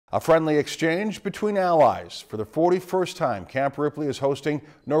A friendly exchange between allies. For the 41st time, Camp Ripley is hosting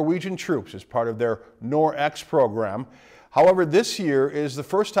Norwegian troops as part of their NorX program. However, this year is the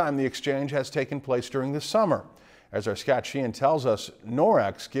first time the exchange has taken place during the summer. As our Scott Sheehan tells us,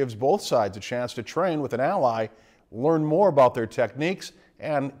 NorX gives both sides a chance to train with an ally, learn more about their techniques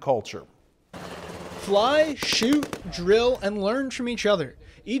and culture. Fly, shoot, drill, and learn from each other.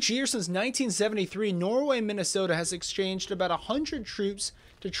 Each year since 1973, Norway and Minnesota has exchanged about 100 troops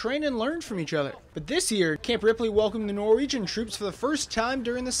to train and learn from each other. But this year, Camp Ripley welcomed the Norwegian troops for the first time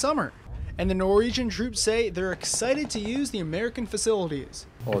during the summer. And the Norwegian troops say they're excited to use the American facilities.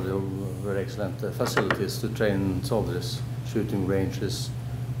 All the very excellent facilities to train soldiers, shooting ranges,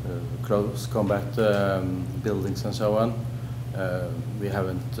 close combat buildings and so on. We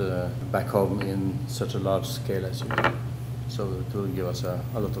haven't back home in such a large scale as you do. So it will give us a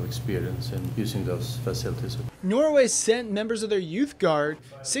lot of experience in using those facilities. Norway sent members of their youth guard,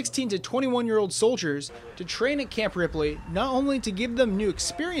 16 to 21-year-old soldiers, to train at Camp Ripley, not only to give them new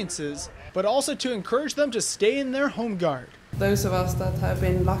experiences, but also to encourage them to stay in their home guard. Those of us that have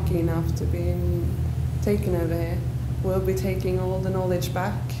been lucky enough to be taken over here will be taking all the knowledge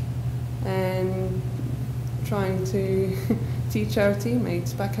back and trying to teach our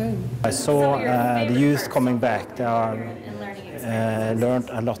teammates back home. I saw the youth coming back. They are learned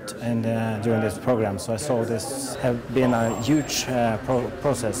a lot during this program, so I saw this have been a huge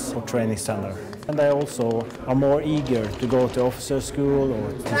process for training center. And they also are more eager to go to officer school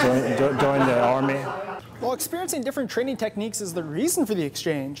or to join the army. While experiencing different training techniques is the reason for the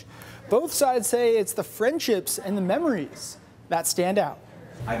exchange, both sides say it's the friendships and the memories that stand out.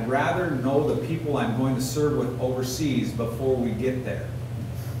 I'd rather know the people I'm going to serve with overseas before we get there.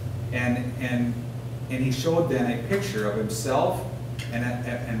 And he showed then a picture of himself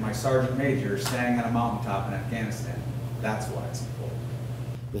and my sergeant major standing on a mountaintop in Afghanistan. That's why it's important.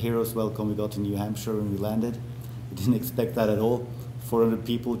 The hero's welcome we got in New Hampshire when we landed. We didn't expect that at all. 400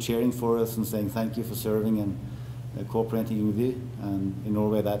 people cheering for us and saying thank you for serving and cooperating with you. And in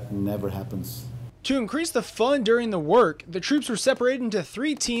Norway that never happens. To increase the fun during the work, the troops were separated into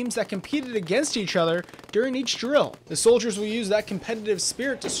 3 teams that competed against each other during each drill. The soldiers will use that competitive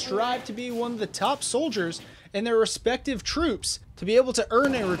spirit to strive to be one of the top soldiers in their respective troops to be able to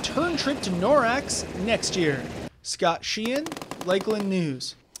earn a return trip to NorX next year. Scott Sheehan, Lakeland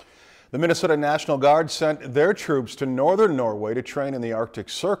News. The Minnesota National Guard sent their troops to northern Norway to train in the Arctic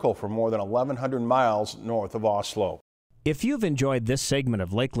Circle for more than 1,100 miles north of Oslo. If you've enjoyed this segment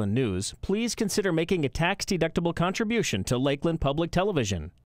of Lakeland News, please consider making a tax-deductible contribution to Lakeland Public Television.